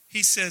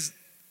 he says,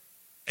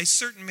 a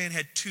certain man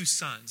had two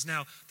sons.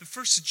 Now, the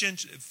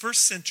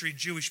first century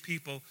Jewish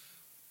people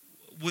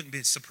wouldn't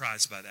be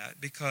surprised by that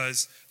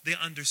because they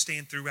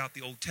understand throughout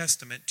the Old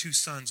Testament, two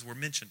sons were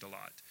mentioned a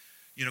lot.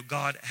 You know,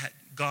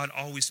 God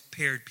always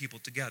paired people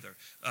together.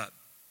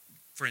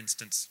 For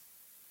instance,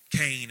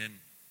 Cain and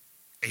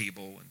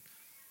Abel and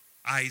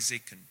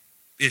Isaac and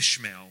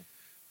Ishmael,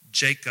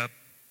 Jacob,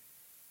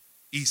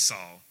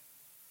 Esau,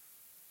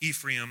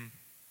 Ephraim,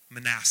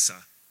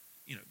 Manasseh.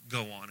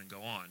 Go on and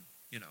go on,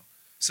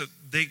 So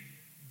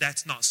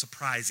that's not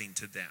surprising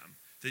to them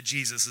that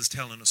Jesus is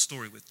telling a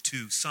story with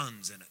two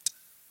sons in it,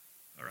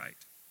 all right?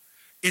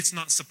 It's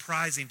not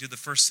surprising to the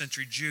first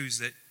century Jews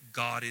that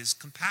God is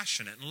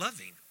compassionate and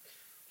loving.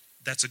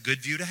 That's a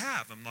good view to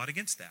have. I'm not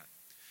against that.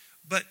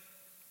 But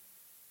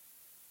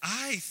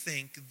I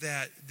think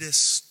that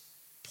this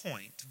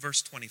point,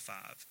 verse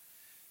 25,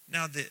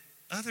 now the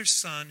other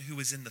son who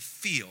was in the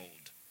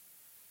field,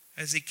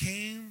 as he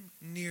came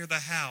near the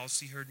house,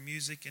 he heard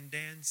music and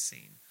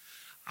dancing.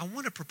 I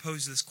want to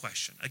propose this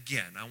question.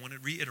 Again, I want to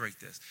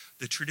reiterate this.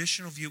 The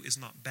traditional view is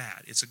not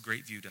bad. It's a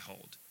great view to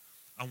hold.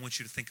 I want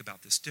you to think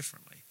about this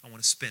differently. I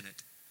want to spin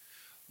it.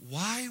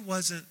 Why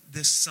wasn't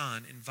this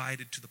son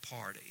invited to the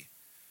party?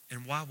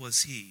 And why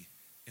was he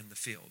in the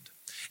field.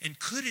 And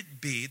could it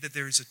be that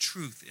there is a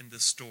truth in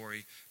this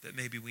story that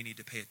maybe we need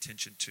to pay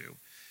attention to?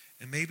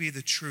 And maybe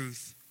the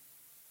truth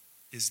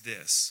is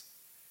this,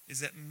 is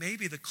that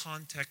maybe the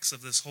context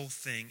of this whole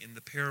thing in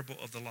the parable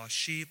of the lost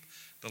sheep,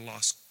 the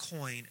lost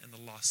coin, and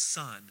the lost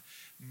son,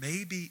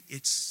 maybe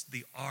it's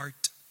the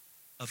art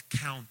of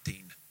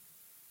counting.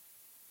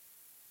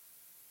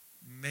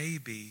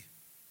 Maybe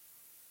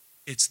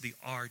it's the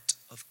art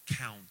of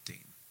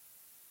counting.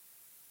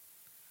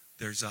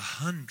 There's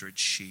 100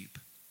 sheep,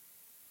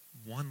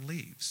 one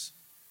leaves.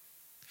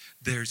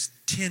 There's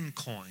 10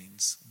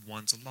 coins,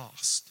 one's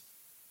lost.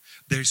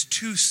 There's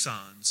 2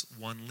 sons,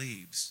 one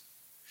leaves.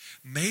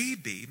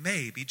 Maybe,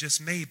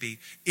 just maybe,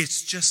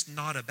 it's just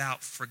not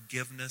about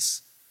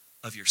forgiveness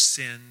of your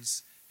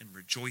sins and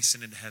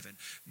rejoicing in heaven.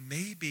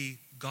 Maybe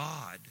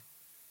God,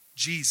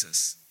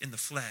 Jesus in the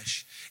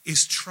flesh,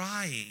 is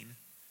trying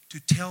to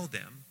tell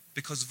them,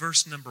 because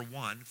verse number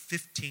 1,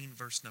 15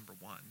 verse number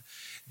 1,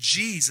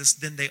 Jesus,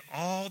 then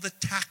all the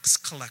tax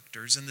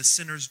collectors and the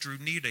sinners drew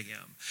near to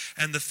him,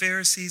 and the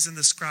Pharisees and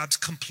the scribes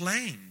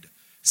complained,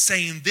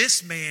 saying,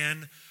 this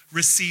man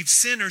receives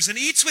sinners and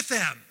eats with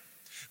them.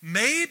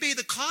 Maybe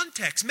the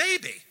context,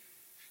 maybe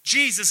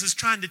Jesus is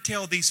trying to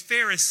tell these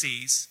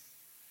Pharisees,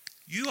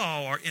 you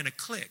all are in a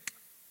clique,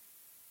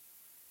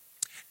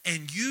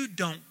 and you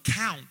don't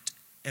count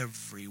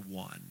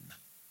everyone.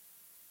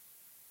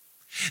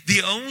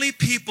 The only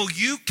people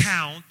you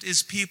count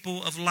is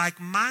people of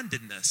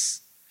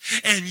like-mindedness.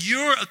 And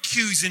you're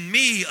accusing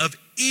me of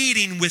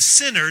eating with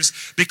sinners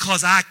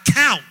because I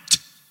count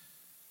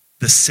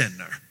the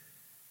sinner.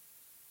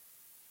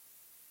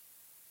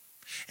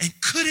 And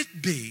could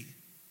it be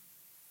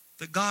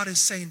that God is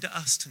saying to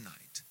us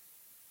tonight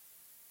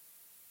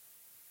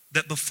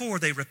that before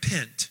they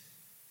repent,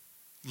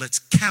 let's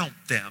count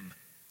them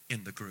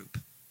in the group?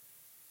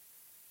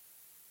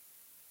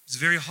 It's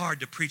very hard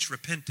to preach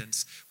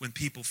repentance when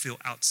people feel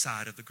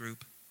outside of the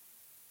group.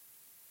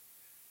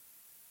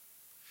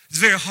 It's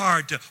very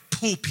hard to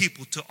pull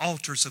people to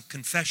altars of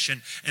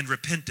confession and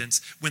repentance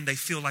when they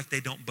feel like they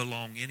don't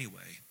belong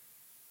anyway.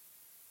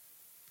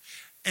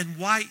 And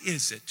why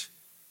is it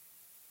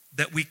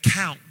that we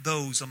count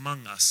those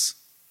among us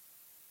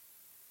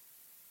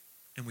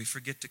and we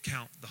forget to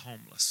count the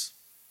homeless?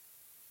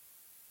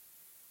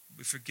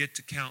 We forget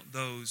to count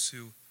those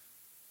who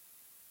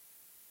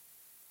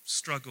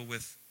struggle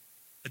with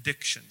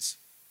addictions,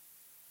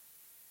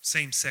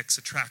 same-sex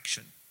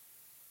attraction.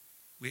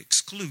 We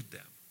exclude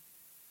them.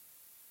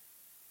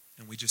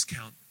 And we just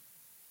count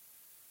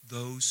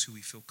those who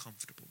we feel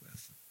comfortable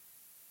with.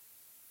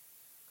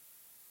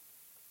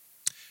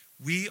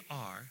 We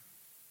are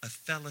a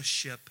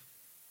fellowship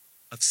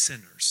of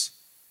sinners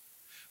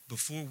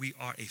before we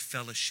are a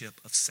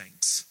fellowship of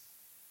saints.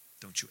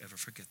 Don't you ever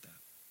forget that.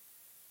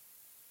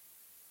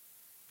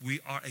 We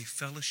are a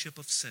fellowship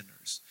of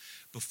sinners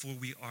before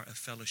we are a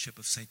fellowship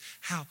of saints.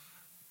 How,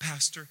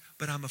 Pastor?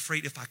 But I'm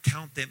afraid if I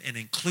count them and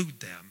include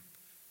them,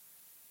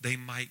 they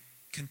might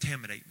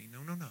contaminate me.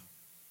 No.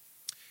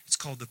 It's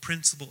called the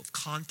principle of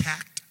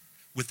contact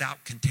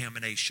without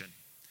contamination.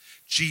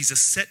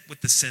 Jesus sat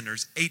with the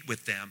sinners, ate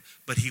with them,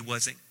 but he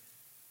wasn't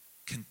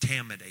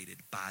contaminated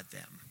by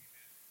them.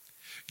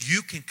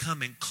 You can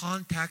come in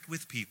contact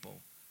with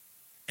people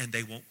and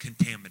they won't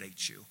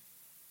contaminate you.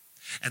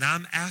 And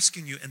I'm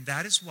asking you, and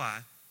that's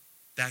why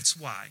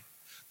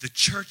the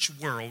church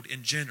world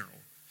in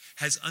general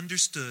has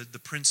understood the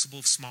principle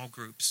of small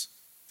groups.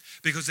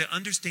 Because they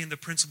understand the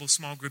principle of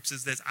small groups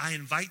is that I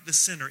invite the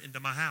sinner into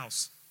my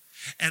house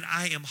and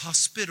I am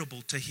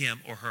hospitable to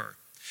him or her.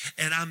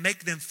 And I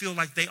make them feel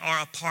like they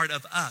are a part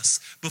of us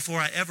before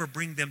I ever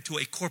bring them to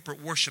a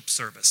corporate worship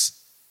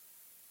service.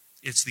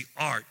 It's the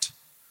art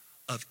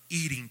of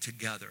eating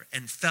together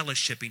and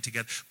fellowshipping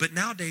together. But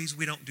nowadays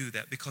we don't do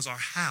that because our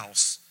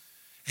house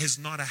is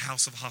not a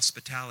house of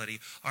hospitality.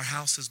 Our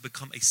house has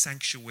become a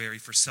sanctuary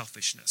for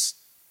selfishness.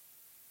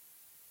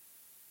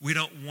 We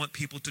don't want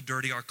people to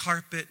dirty our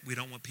carpet. We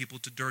don't want people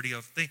to dirty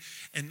our thing.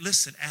 And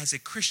listen, as a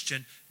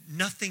Christian,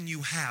 nothing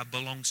you have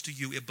belongs to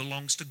you. It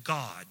belongs to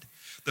God.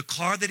 The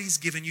car that he's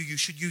given you, you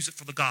should use it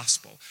for the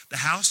gospel. The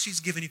house he's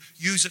given you,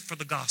 use it for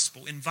the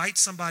gospel. Invite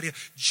somebody.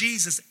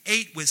 Jesus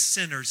ate with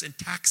sinners and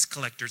tax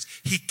collectors.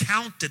 He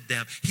counted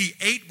them. He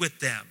ate with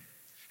them.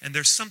 And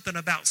there's something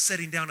about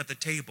sitting down at the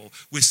table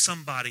with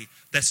somebody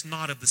that's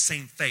not of the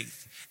same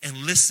faith and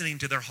listening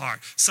to their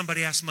heart.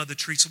 Somebody asked Mother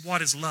Teresa,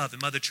 what is love? And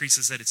Mother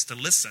Teresa said, it's to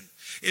listen.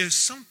 There's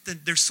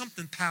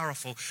something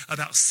powerful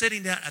about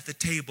sitting down at the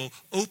table,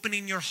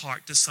 opening your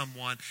heart to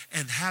someone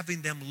and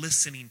having them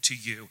listening to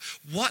you.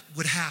 What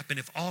would happen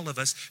if all of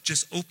us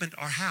just opened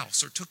our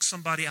house or took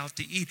somebody out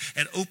to eat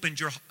and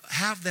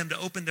have them to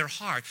open their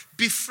heart,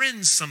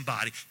 befriend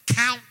somebody,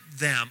 count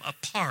them a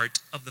part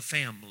of the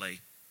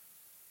family?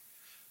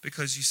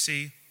 Because you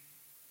see,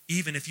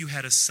 even if you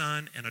had a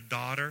son and a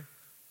daughter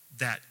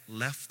that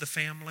left the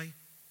family,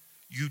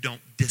 you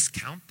don't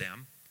discount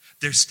them.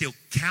 They're still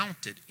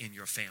counted in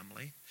your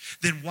family.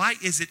 Then why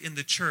is it in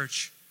the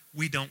church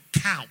we don't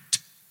count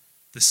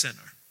the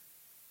sinner?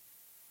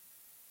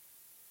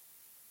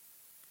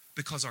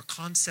 because our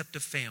concept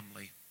of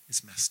family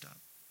is messed up.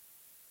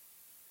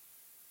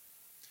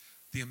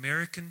 The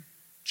American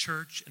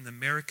church and the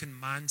American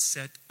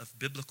mindset of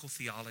biblical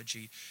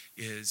theology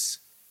is,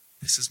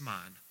 this is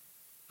mine.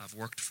 I've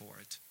worked for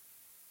it.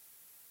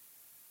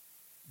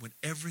 When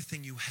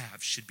everything you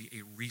have should be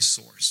a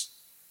resource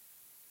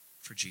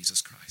for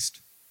Jesus Christ.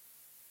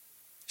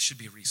 It should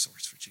be a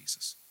resource for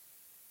Jesus.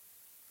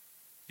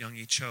 Young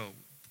E. Cho,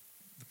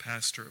 the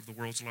pastor of the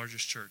world's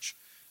largest church,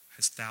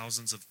 has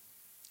thousands of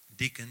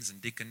deacons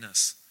and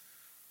deaconess.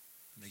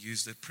 And they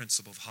use the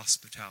principle of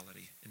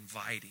hospitality,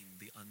 inviting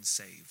the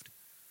unsaved.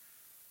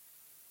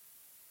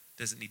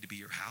 Doesn't need to be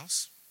your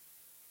house.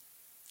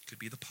 It could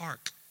be the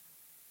park.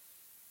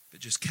 But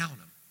just count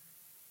them.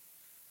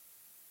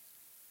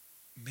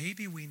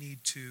 Maybe we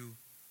need to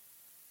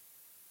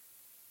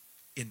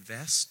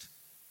invest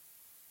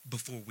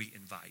before we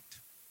invite.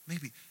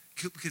 Maybe,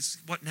 because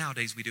what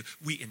nowadays we do,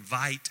 we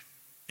invite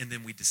and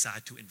then we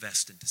decide to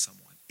invest into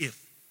someone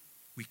if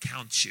we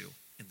count you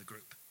in the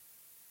group.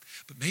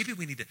 But maybe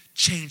we need to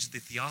change the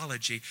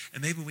theology,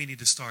 and maybe we need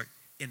to start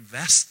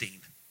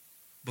investing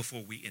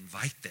before we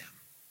invite them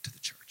to the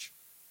church.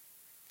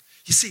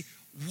 You see,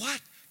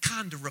 what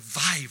kind of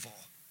revival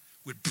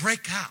would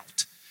break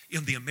out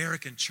in the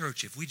American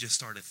church if we just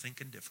started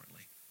thinking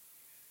differently?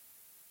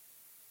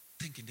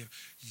 Thinking different.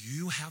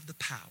 You have the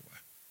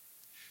power.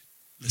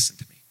 Listen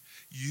to me.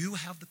 You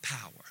have the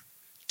power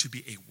to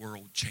be a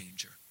world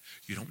changer.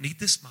 You don't need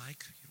this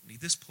mic. You don't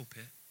need this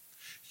pulpit.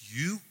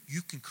 You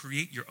can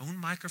create your own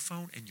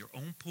microphone and your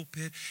own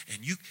pulpit,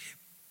 and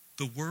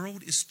the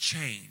world is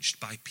changed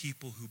by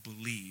people who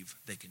believe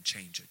they can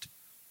change it.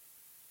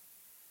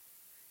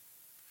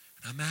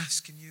 And I'm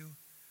asking you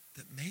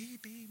that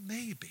maybe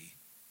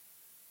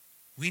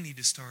we need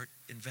to start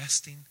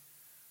investing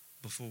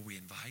before we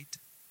invite.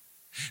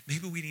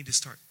 Maybe we need to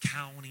start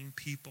counting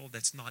people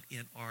that's not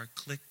in our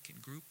clique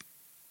and group.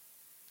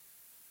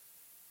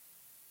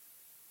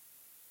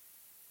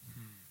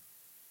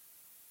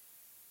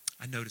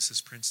 I noticed this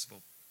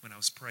principle when I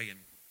was praying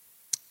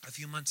a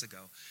few months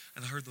ago,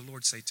 and I heard the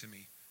Lord say to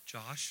me,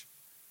 Josh,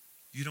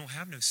 you don't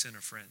have no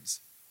sinner friends.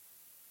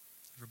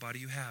 Everybody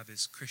you have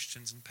is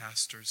Christians and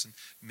pastors and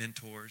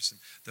mentors and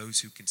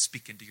those who can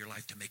speak into your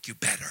life to make you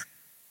better.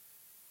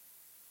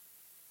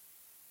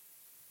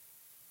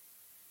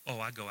 Oh,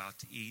 I go out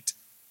to eat,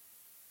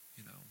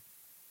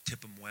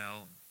 tip them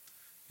well,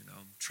 and,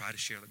 try to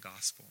share the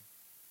gospel.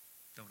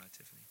 Don't I,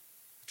 Tiffany?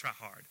 I try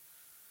hard.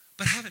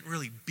 But I haven't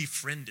really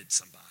befriended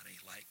somebody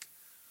like,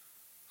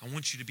 I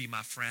want you to be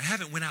my friend. I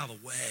haven't went out of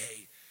the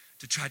way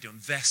to try to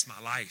invest my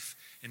life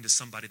into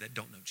somebody that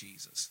don't know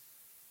Jesus.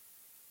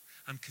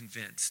 I'm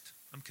convinced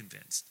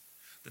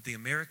that the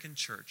American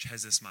church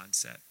has this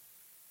mindset.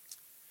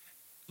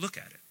 Look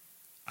at it.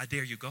 I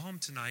dare you, go home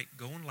tonight,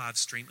 go on live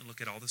stream and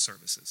look at all the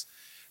services.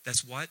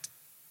 That's what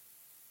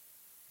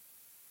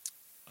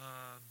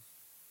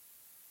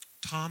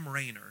Tom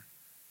Rainer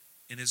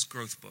in his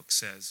growth book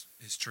says,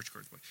 his church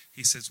growth book.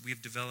 He says, we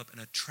have developed an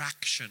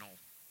attractional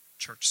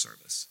church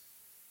service.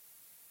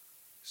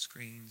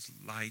 Screens,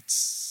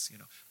 lights,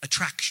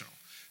 attractional.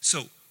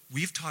 So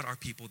we've taught our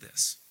people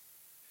this.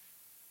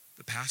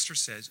 The pastor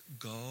says,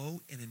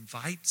 go and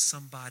invite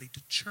somebody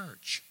to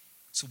church.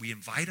 So we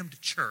invite them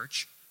to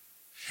church,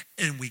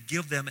 and we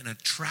give them an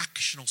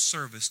attractional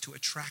service to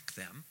attract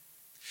them.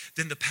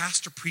 Then the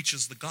pastor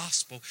preaches the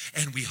gospel,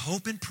 and we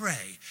hope and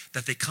pray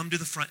that they come to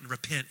the front and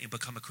repent and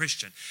become a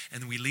Christian.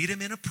 And we lead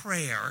them in a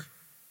prayer,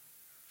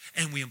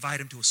 and we invite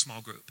them to a small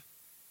group.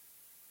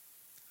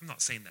 I'm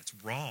not saying that's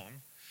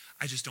wrong.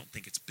 I just don't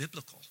think it's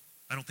biblical.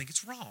 I don't think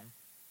it's wrong.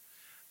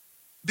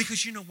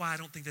 Because you know why I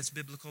don't think that's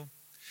biblical?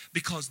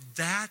 Because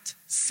that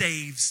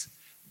saves,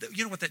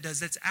 you know what that does?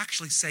 That's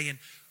actually saying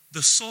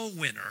the soul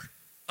winner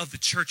of the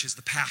church is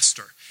the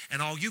pastor.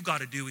 And all you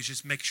got to do is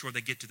just make sure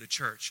they get to the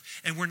church.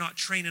 And we're not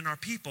training our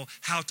people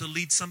how to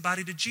lead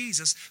somebody to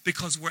Jesus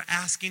because we're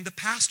asking the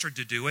pastor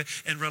to do it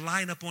and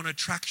relying upon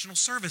attractional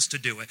service to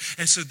do it.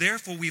 And so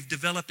therefore we've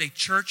developed a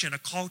church and a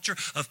culture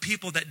of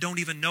people that don't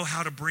even know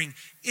how to bring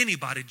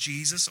anybody to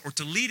Jesus or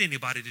to lead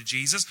anybody to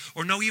Jesus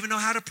or even know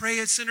how to pray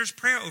a sinner's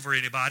prayer over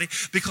anybody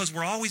because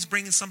we're always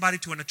bringing somebody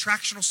to an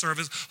attractional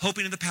service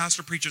hoping that the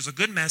pastor preaches a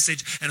good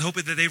message and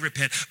hoping that they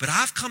repent. But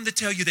I've come to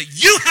tell you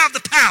that you have the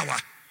power.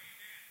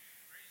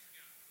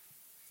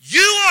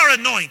 You are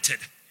anointed.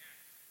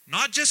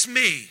 Not just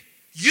me.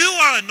 You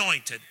are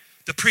anointed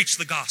to preach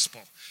the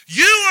gospel.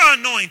 You are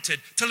anointed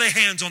to lay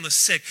hands on the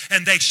sick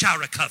and they shall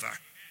recover.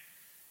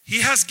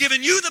 He has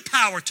given you the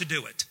power to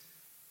do it.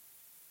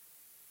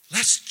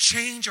 Let's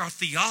change our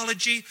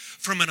theology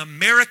from an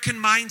American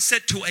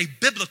mindset to a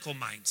biblical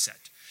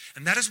mindset.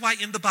 And that is why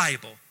in the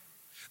Bible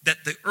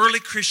that the early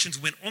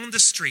Christians went on the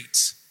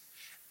streets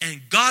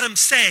and got them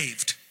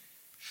saved.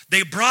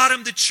 They brought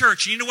him to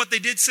church. You know what they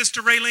did,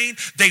 Sister Raylene?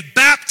 They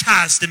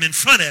baptized him in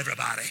front of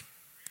everybody.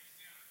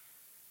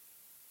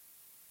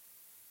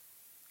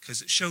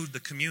 Because it showed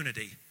the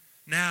community.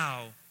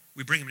 Now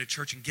we bring him to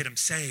church and get him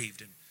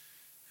saved. And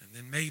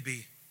then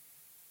maybe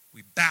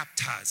we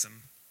baptize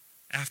him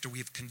after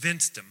we've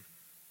convinced him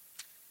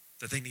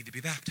that they need to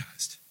be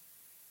baptized.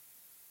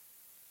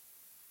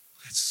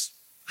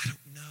 I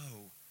don't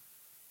know.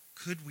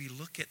 Could we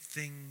look at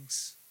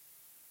things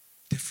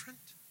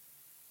different?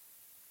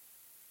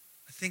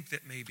 I think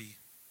that maybe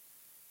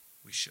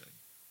we should.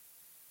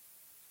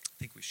 I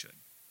think we should.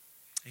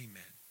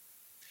 Amen.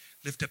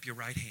 Lift up your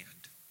right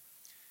hand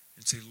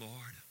and say,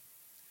 Lord,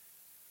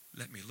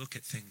 let me look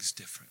at things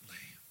differently.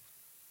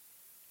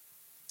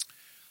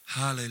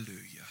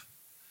 Hallelujah.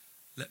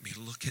 Let me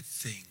look at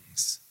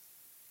things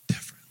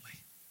differently.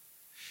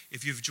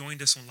 If you've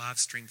joined us on live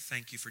stream,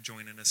 thank you for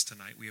joining us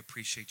tonight. We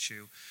appreciate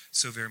you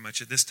so very much.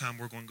 At this time,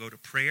 we're going to go to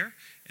prayer,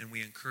 and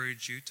we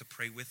encourage you to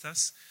pray with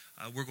us.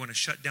 We're going to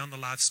shut down the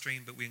live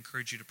stream, but we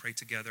encourage you to pray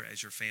together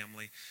as your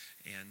family.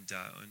 And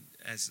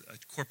as a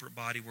corporate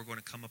body, we're going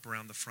to come up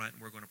around the front,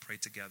 and we're going to pray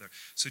together.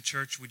 So,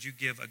 church, would you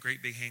give a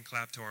great big hand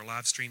clap to our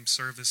live stream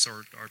service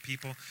or our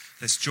people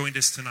that's joined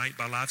us tonight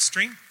by live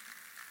stream?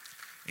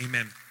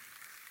 Amen.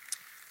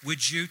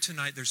 Would you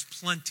tonight, there's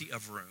plenty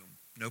of room,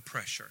 no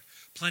pressure,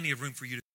 plenty of room for you to